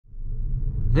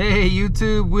Hey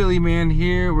YouTube, Willie Man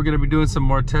here. We're going to be doing some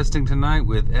more testing tonight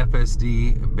with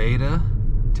FSD Beta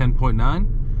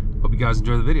 10.9. Hope you guys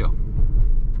enjoy the video.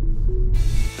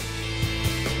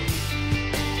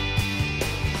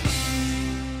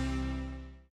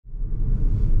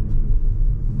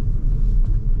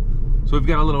 So we've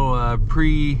got a little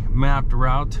pre-mapped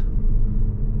route.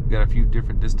 We've got a few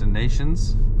different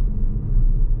destinations.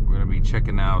 We're going to be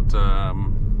checking out I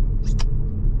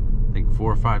think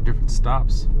 4 or 5 different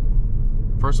stops.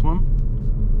 First one,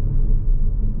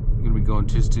 we're gonna be going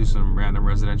just to some random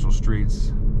residential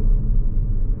streets.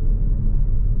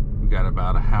 We got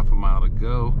about a half a mile to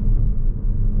go,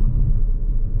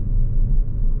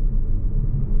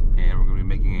 and we're gonna be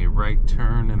making a right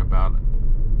turn in about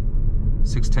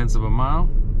 6/10 of a mile.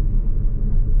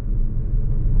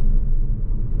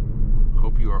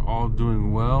 Hope you are all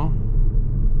doing well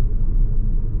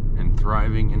and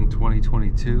thriving in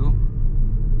 2022.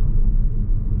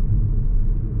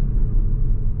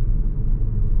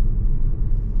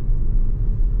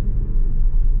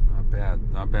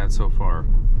 Not bad so far.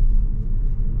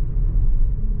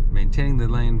 Maintaining the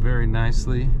lane very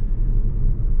nicely.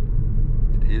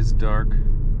 It is dark.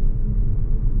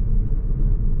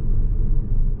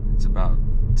 It's about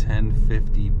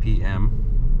 10:50 p.m.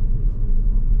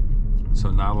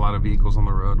 So not a lot of vehicles on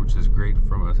the road, which is great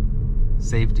from a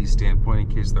safety standpoint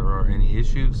in case there are any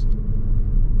issues.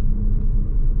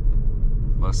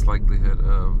 Less likelihood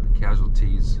of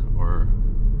casualties or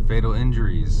fatal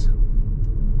injuries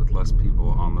with less people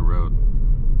on the road.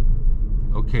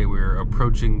 Okay, we're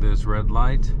approaching this red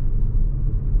light.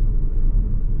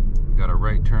 We've got a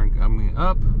right turn coming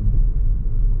up.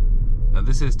 Now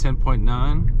this is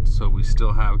 10.9, so we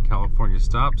still have California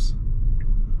stops.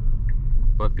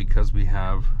 But because we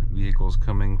have vehicles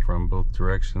coming from both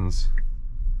directions,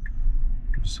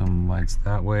 some lights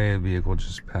that way, a vehicle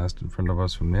just passed in front of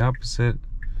us from the opposite.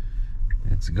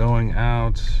 It's going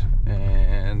out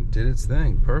and did its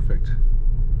thing. Perfect.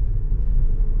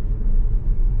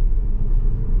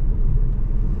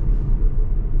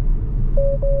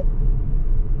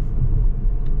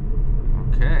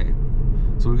 Okay,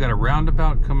 so we've got a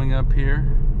roundabout coming up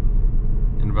here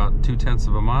in about 2/10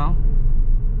 of a mile.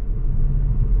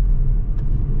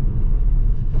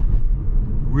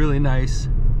 Really nice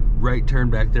right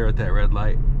turn back there at that red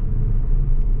light.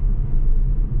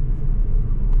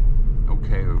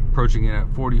 Okay, we're approaching it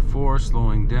at 44,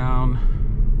 slowing down.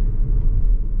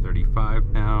 35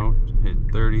 now, hit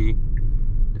 30,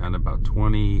 down to about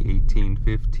 20, 18,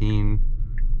 15,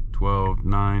 12,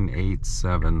 9, 8,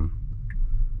 7,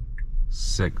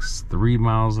 6, 3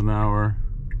 miles an hour.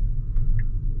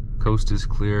 Coast is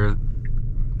clear.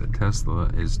 The Tesla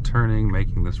is turning,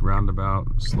 making this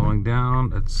roundabout, slowing down.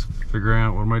 Let's figure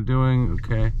out what am I doing.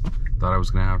 Okay, thought I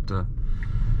was gonna have to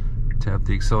tap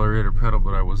the accelerator pedal,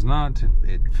 but I was not.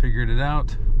 It figured it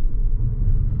out.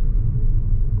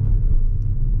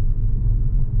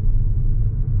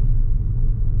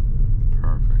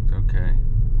 Perfect, okay.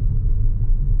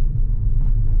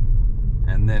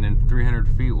 And then in 300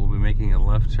 feet, we'll be making a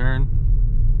left turn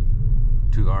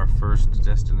to our first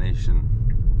destination.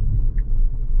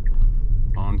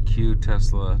 On cue,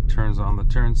 Tesla turns on the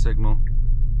turn signal.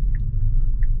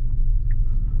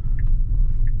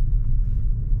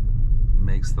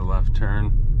 Makes the left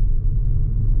turn.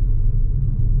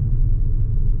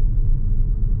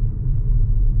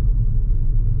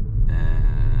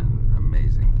 And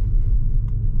amazing.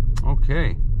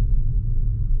 Okay.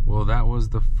 Well, that was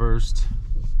the first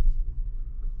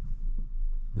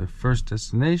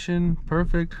destination.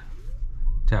 Perfect.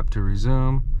 Tap to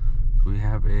resume. We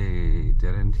have a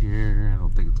dead end here. I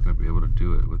don't think it's going to be able to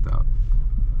do it without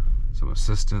some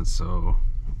assistance, so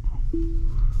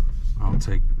I'll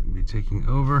be taking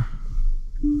over.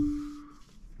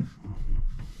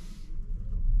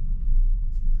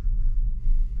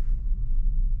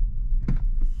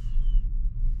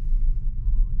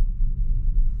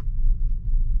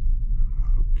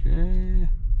 Okay,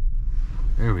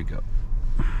 there we go.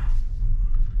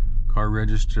 Car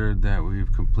registered that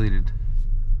we've completed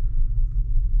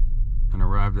and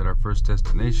arrived at our first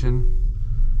destination,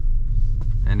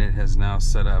 and it has now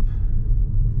set up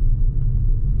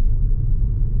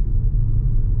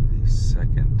the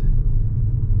second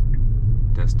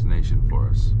destination for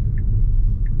us.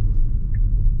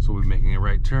 So we'll be making a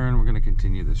right turn. We're going to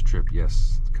continue this trip.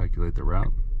 Yes, calculate the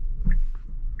route.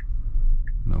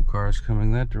 No cars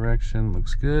coming that direction.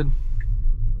 Looks good.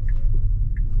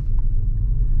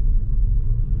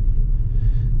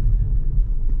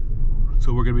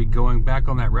 So we're going to be going back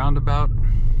on that roundabout,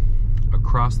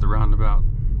 across the roundabout,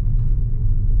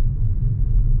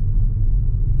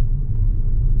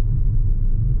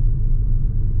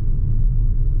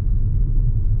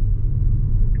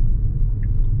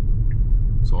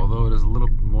 little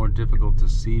more difficult to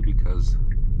see because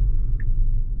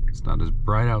it's not as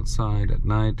bright outside at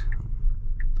night.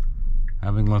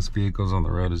 Having less vehicles on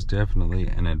the road is definitely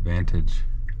an advantage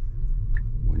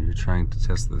when you're trying to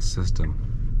test the system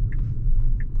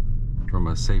from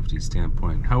a safety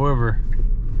standpoint. However,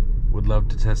 would love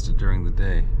to test it during the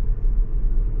day.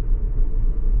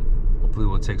 Hopefully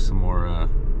we'll take some more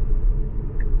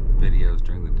videos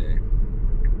during the day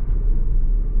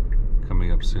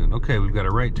coming up soon. Okay, we've got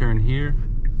a right turn here.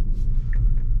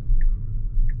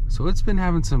 So it's been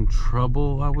having some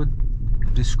trouble, I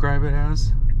would describe it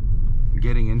as,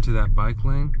 getting into that bike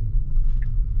lane.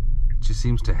 It just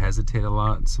seems to hesitate a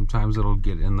lot. Sometimes it'll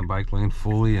get in the bike lane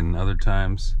fully, and other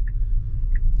times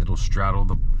it'll straddle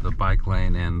the bike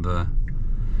lane and the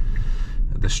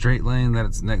straight lane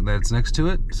that's next to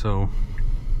it. So,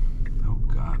 oh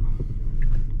god,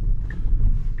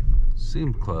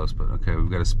 seemed close, but okay, we've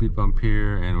got a speed bump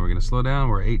here and we're gonna slow down.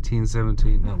 We're 18,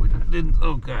 17. No, we didn't.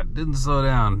 Oh god, didn't slow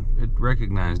down. It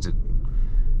recognized it.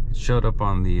 It showed up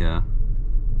on the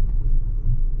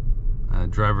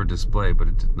driver display, but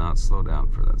it did not slow down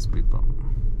for that speed bump.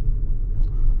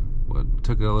 Well, it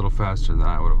took it a little faster than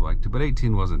I would have liked to, but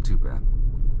 18 wasn't too bad.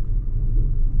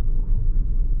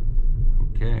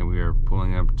 Okay, we are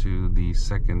pulling up to the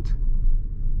second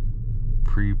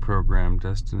pre-programmed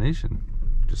destination,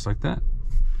 just like that.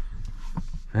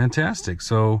 Fantastic.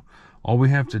 So all we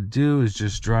have to do is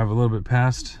just drive a little bit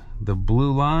past the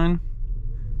blue line,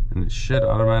 and it should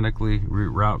automatically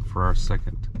reroute for our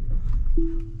second.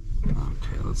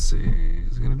 Okay, let's see.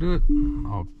 Is it gonna do it?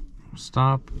 I'll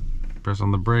stop, press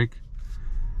on the brake.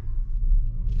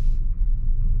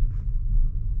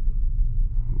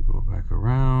 We'll go back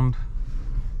around.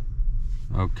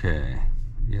 Okay.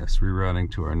 Yes,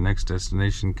 rerouting to our next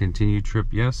destination. Continue trip,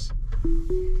 yes.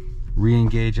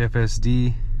 Re-engage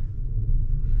FSD.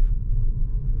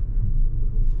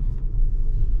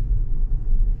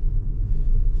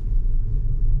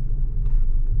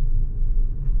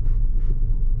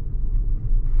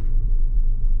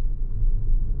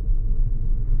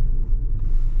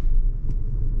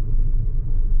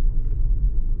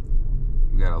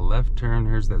 Got a left turn.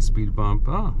 Here's that speed bump.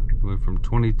 Oh, went from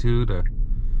 22 to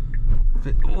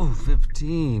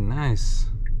 15. Nice.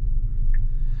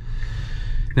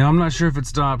 Now I'm not sure if it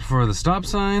stopped for the stop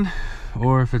sign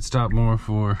or if it stopped more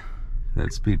for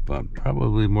that speed bump.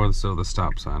 Probably more so the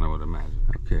stop sign, I would imagine.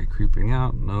 Okay, creeping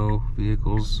out. No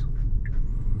vehicles.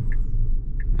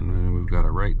 And then we've got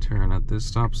a right turn at this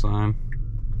stop sign.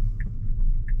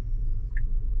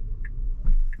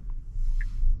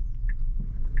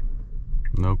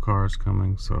 No cars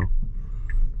coming, so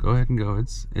go ahead and go.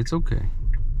 It's okay.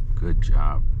 Good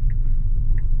job.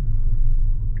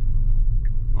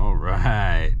 All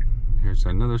right. Here's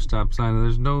another stop sign.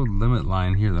 There's no limit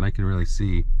line here that I can really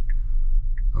see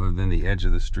other than the edge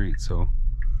of the street. So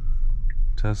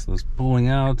Tesla's pulling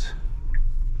out.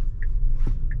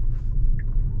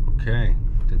 Okay,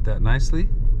 did that nicely.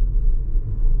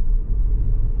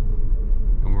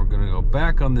 And we're gonna go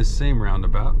back on this same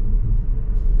roundabout.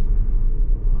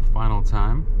 Final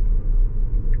time.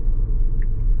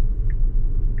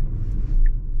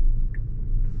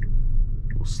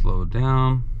 We'll slow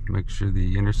down, make sure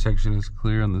the intersection is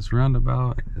clear on this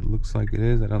roundabout. It looks like it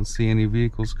is. I don't see any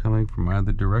vehicles coming from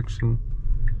either direction.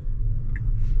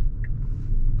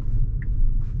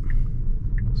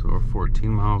 So we're 14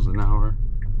 miles an hour,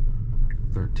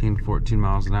 13, 14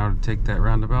 miles an hour to take that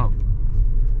roundabout.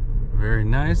 Very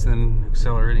nice. Then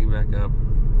accelerating back up.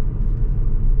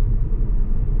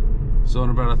 So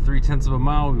in about a 3/10 of a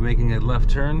mile, we'll be making a left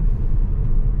turn.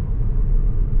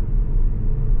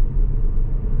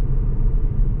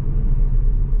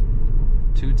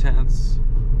 Two-tenths.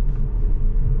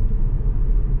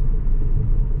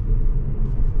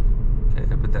 Okay,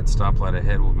 up at that stoplight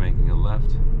ahead, we're making a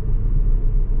left.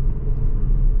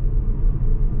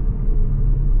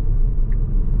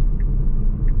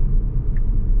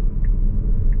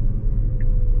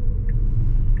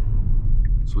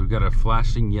 So we've got a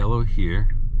flashing yellow here.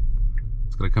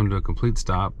 It's going to come to a complete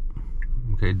stop.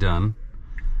 Okay, done.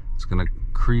 It's going to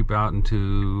creep out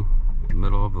into the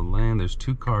middle of the lane. There's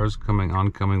two cars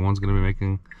oncoming. One's going to be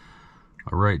making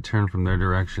a right turn from their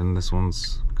direction. This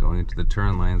one's going into the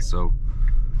turn lane. So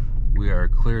we are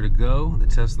clear to go. The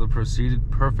Tesla proceeded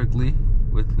perfectly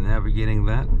with navigating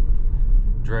that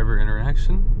driver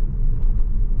interaction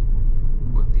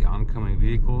with the oncoming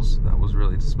vehicles. That was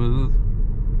really smooth.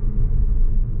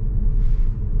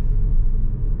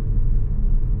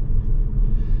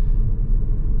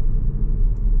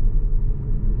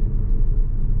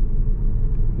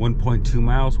 .2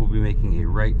 miles, we'll be making a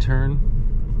right turn.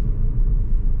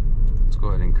 Let's go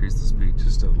ahead and increase the speed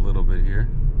just a little bit here.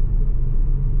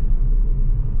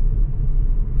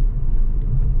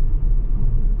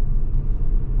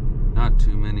 Not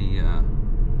too many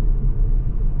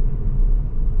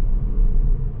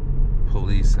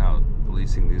police out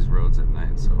policing these roads at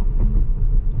night, so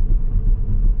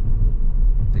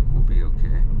I think we'll be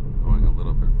okay going a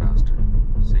little bit faster,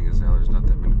 seeing as how there's not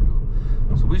that many people.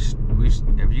 So we should,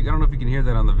 if you, I don't know if you can hear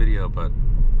that on the video, but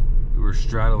we were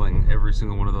straddling every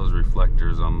single one of those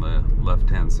reflectors on the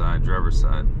left-hand side, driver's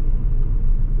side.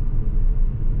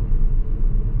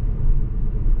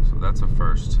 So that's a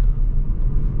first.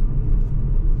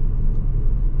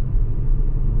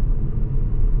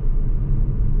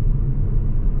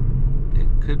 It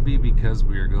could be because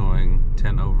we are going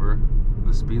 10 over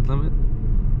the speed limit.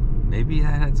 Maybe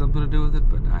that had something to do with it,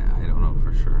 but I don't know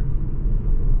for sure.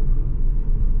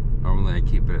 Normally I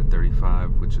keep it at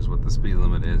 35, which is what the speed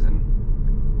limit is,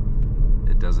 and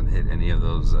it doesn't hit any of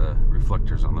those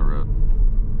reflectors on the road.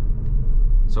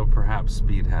 So perhaps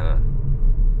speed had a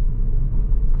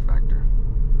factor.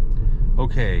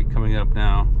 Okay, coming up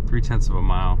now, 0.3 of a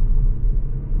mile.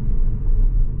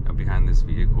 Now behind this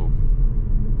vehicle.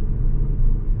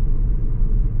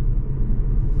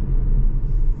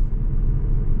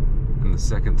 And the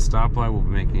second stoplight, we'll be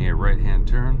making a right-hand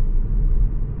turn.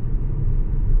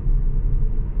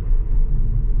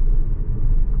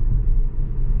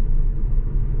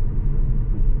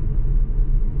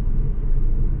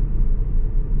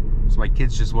 So my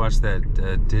kids just watched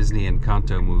that Disney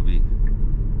Encanto movie.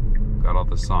 Got all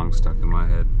the songs stuck in my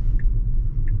head.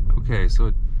 Okay, so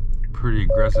it pretty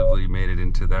aggressively made it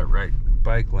into that right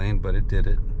bike lane, but it did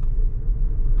it.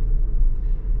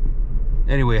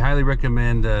 Anyway, highly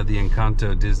recommend the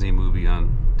Encanto Disney movie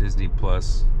on Disney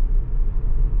Plus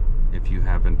if you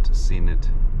haven't seen it.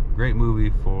 Great movie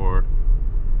for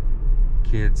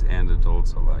kids and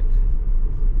adults alike.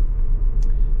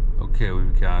 Okay,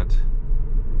 we've got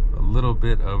a little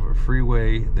bit of a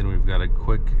freeway, then we've got a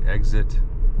quick exit.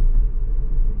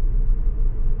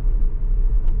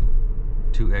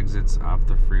 2 exits off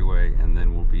the freeway, and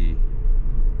then we'll be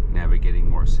navigating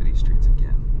more city streets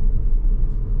again.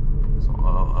 So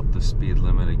I'll up the speed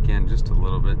limit again just a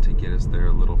little bit to get us there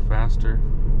a little faster.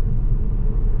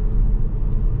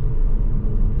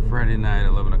 Friday night,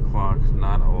 11 o'clock,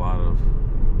 not a lot of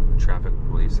traffic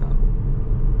police out.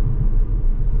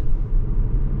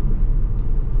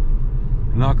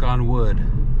 Knock on wood.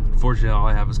 Fortunately, all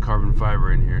I have is carbon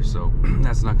fiber in here, so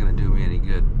that's not going to do me any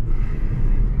good.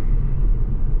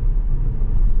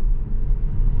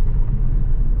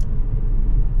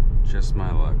 Just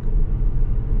my luck.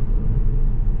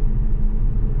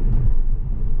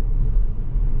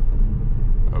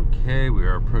 Okay, we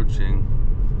are approaching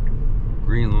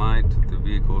green light. The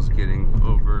vehicle is getting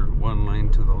over one lane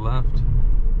to the left.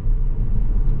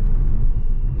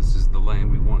 This is the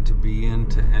lane we want to be in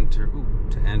to enter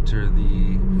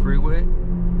the freeway,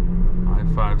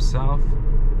 I-5 South,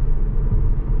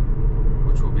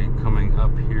 which will be coming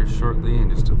up here shortly in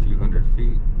just a few hundred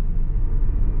feet.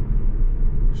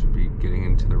 Should be getting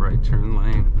into the right turn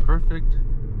lane. Perfect.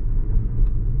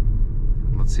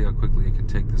 Let's see how quickly it can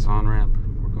take this on-ramp.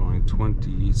 We're going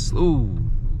 20, ooh,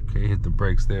 okay, hit the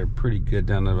brakes there. Pretty good,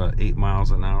 down to about 8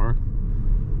 miles an hour.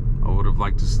 I would have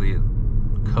liked to see it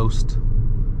coast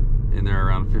in there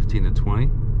around 15 to 20.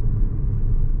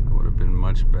 That would have been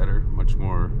much better, much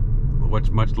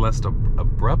less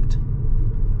abrupt.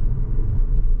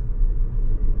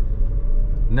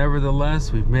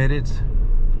 Nevertheless, we've made it.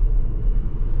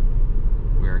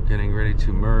 We are getting ready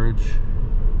to merge.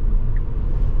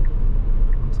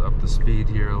 Let's up the speed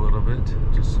here a little bit,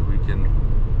 just so we can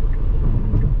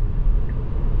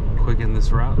quicken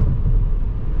this route.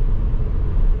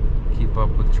 Keep up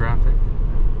with traffic.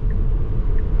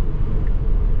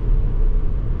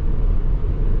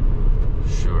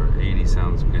 Sure, 80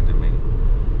 sounds good to me.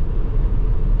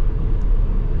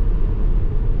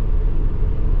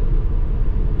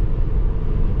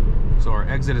 So our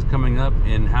exit is coming up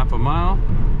in half a mile,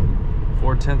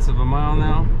 0.4 of a mile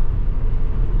now.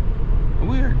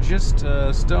 We are just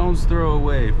a stone's throw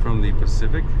away from the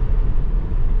Pacific.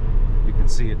 You can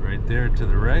see it right there to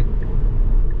the right.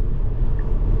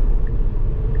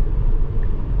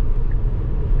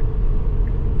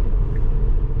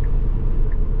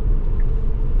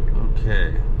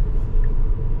 Okay,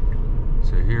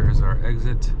 so here is our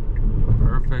exit.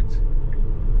 Perfect.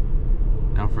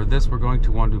 Now for this, we're going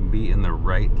to want to be in the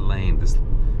right lane. This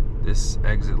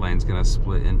exit lane is going to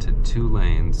split into 2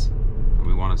 lanes, and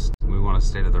we want to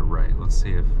stay to the right. Let's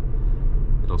see if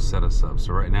it'll set us up.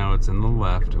 So right now it's in the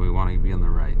left, and we want to be in the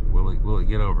right. Will it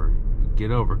get over? Get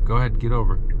over. Go ahead, get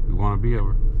over. We want to be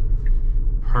over.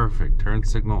 Perfect. Turn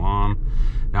signal on.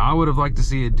 Now, I would have liked to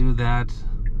see it do that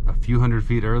a few hundred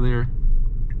feet earlier,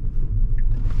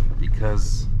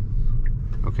 because,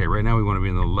 okay, right now we want to be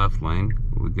in the left lane.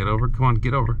 Will we get over? Come on,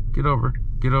 get over, get over,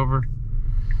 get over.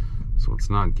 So it's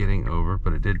not getting over,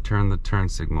 but it did turn the turn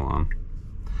signal on.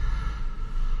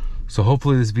 So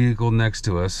hopefully this vehicle next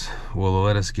to us will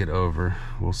let us get over.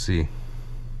 We'll see.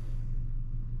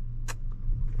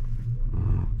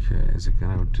 Okay, is it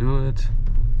gonna do it?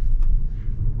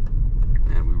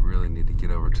 And we really need to get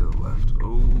over to the left.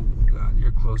 Oh God,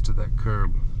 you're close to that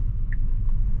curb.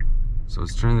 So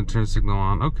it's turning the turn signal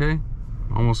on. Okay,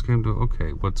 almost came to,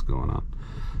 okay, what's going on?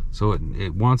 So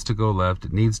it wants to go left,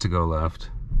 it needs to go left.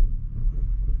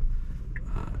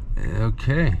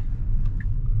 Okay.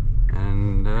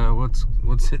 And what's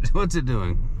it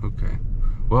doing? Okay.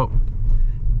 Well,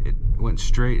 it went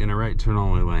straight in a right turn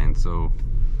only lane, so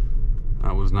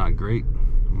that was not great.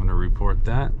 I'm gonna report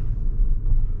that.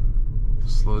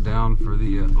 Slow down for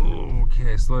the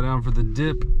okay, slow down for the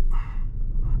dip.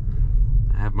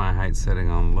 I have my height setting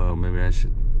on low. Maybe I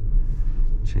should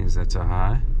change that to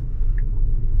high.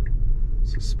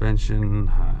 Suspension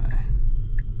high.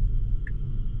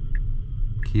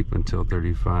 Keep until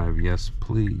 35. Yes,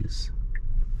 please.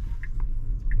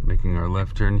 Making our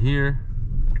left turn here.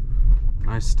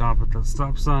 Nice stop at the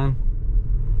stop sign.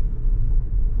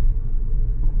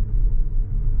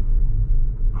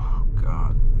 Oh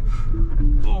God.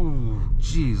 Oh,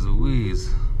 geez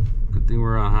Louise. Good thing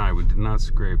we're on high. We did not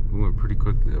scrape. We went pretty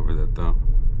quickly over that though.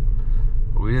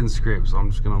 But we didn't scrape, so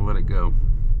I'm just gonna let it go.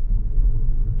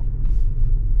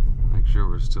 Make sure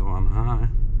we're still on high.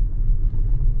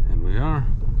 And we are.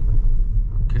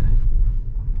 Okay.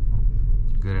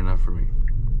 Good enough for me.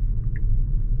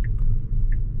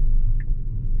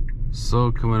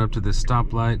 So coming up to this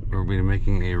stoplight, we're going to be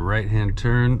making a right-hand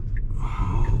turn.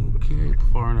 Okay,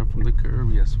 far enough from the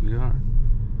curb. Yes, we are.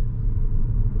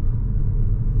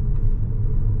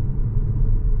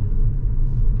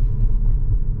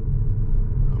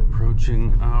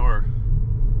 Approaching our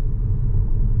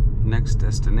next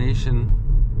destination.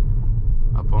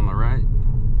 Up on the right,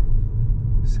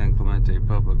 San Clemente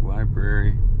Public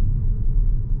Library,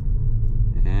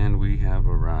 and we have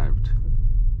arrived.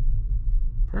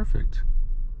 Perfect.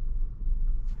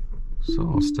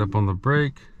 So I'll step on the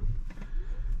brake,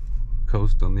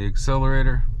 coast on the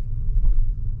accelerator,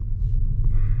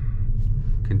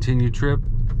 continue trip,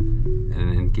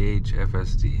 and engage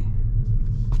FSD.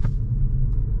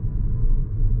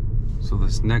 So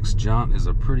this next jaunt is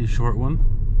a pretty short one,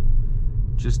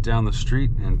 just down the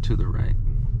street and to the right.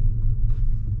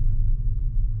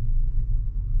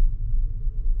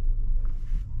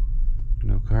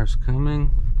 No cars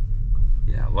coming.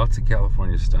 Yeah, lots of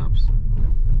California stops.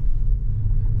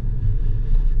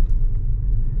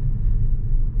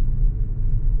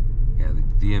 Yeah, the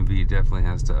DMV definitely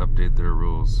has to update their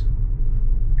rules.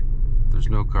 There's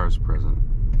no cars present.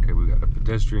 Okay, we got a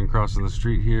pedestrian crossing the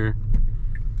street here.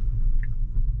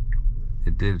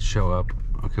 It did show up.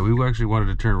 Okay, we actually wanted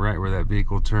to turn right where that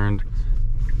vehicle turned.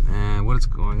 And what is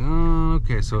going on?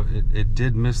 Okay, so it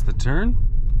did miss the turn.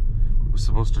 It was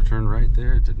supposed to turn right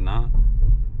there. It did not.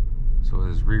 So it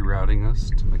is rerouting us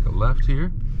to make a left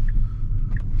here.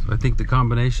 So I think the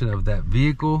combination of that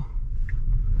vehicle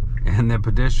and that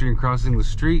pedestrian crossing the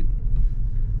street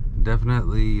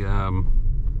definitely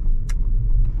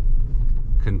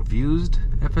confused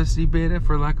FSD beta,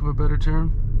 for lack of a better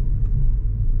term.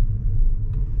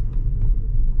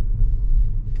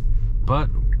 But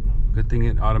good thing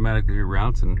it automatically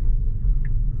reroutes, and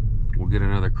we'll get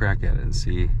another crack at it and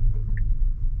see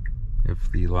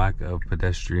if the lack of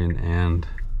pedestrian and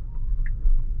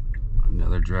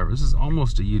another driver. This is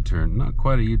almost a U-turn. Not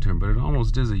quite a U-turn, but it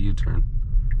almost is a U-turn.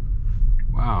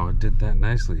 Wow, it did that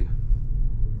nicely.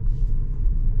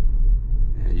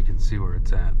 Yeah, you can see where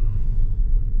it's at.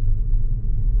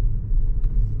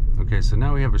 Okay, so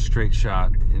now we have a straight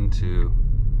shot into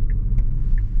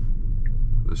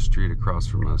the street across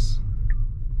from us.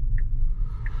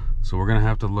 So we're gonna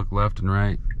have to look left and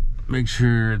right, make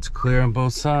sure it's clear on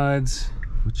both sides,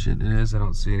 which it is. I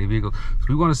don't see any vehicles. So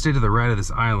we want to stay to the right of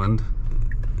this island,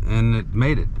 and it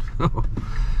made it.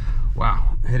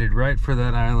 Wow, headed right for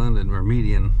that island, and or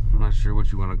median, I'm not sure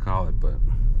what you want to call it, but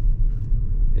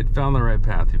it found the right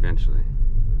path eventually.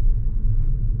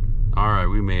 All right,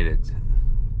 we made it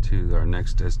to our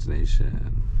next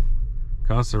destination,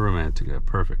 Casa Romantica.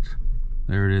 Perfect.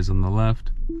 There it is on the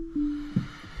left.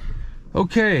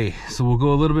 Okay, so we'll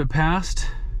go a little bit past.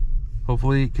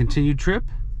 Hopefully continued trip.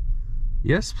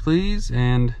 Yes, please.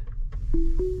 And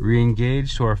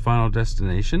re-engage to our final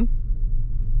destination.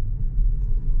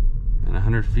 And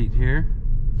 100 feet here.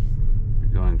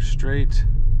 going straight.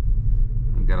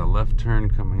 We've got a left turn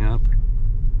coming up.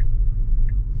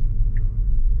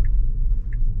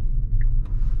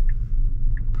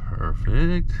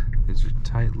 Perfect. These are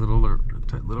tight little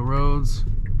roads.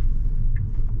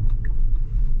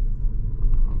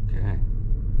 Okay.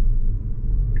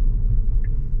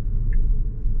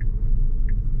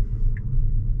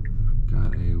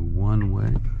 Got a one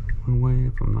way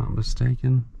if I'm not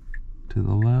mistaken, to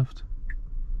the left.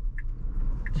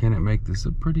 Can it make this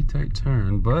a pretty tight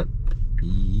turn? But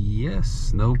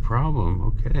yes, no problem.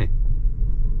 Okay.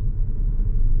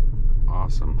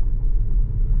 Awesome.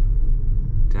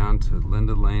 Down to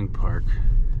Linda Lane Park,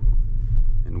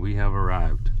 and we have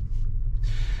arrived.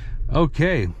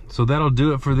 Okay, so that'll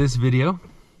do it for this video.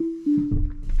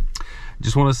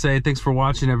 Just want to say thanks for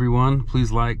watching, everyone.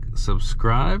 Please like,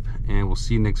 subscribe, and we'll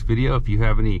see you next video. If you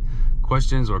have any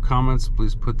questions or comments,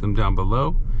 please put them down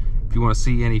below. If you want to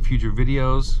see any future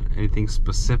videos, anything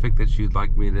specific that you'd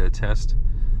like me to test,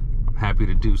 I'm happy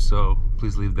to do so.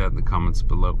 Please leave that in the comments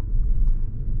below.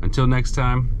 Until next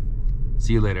time,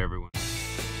 see you later, everyone.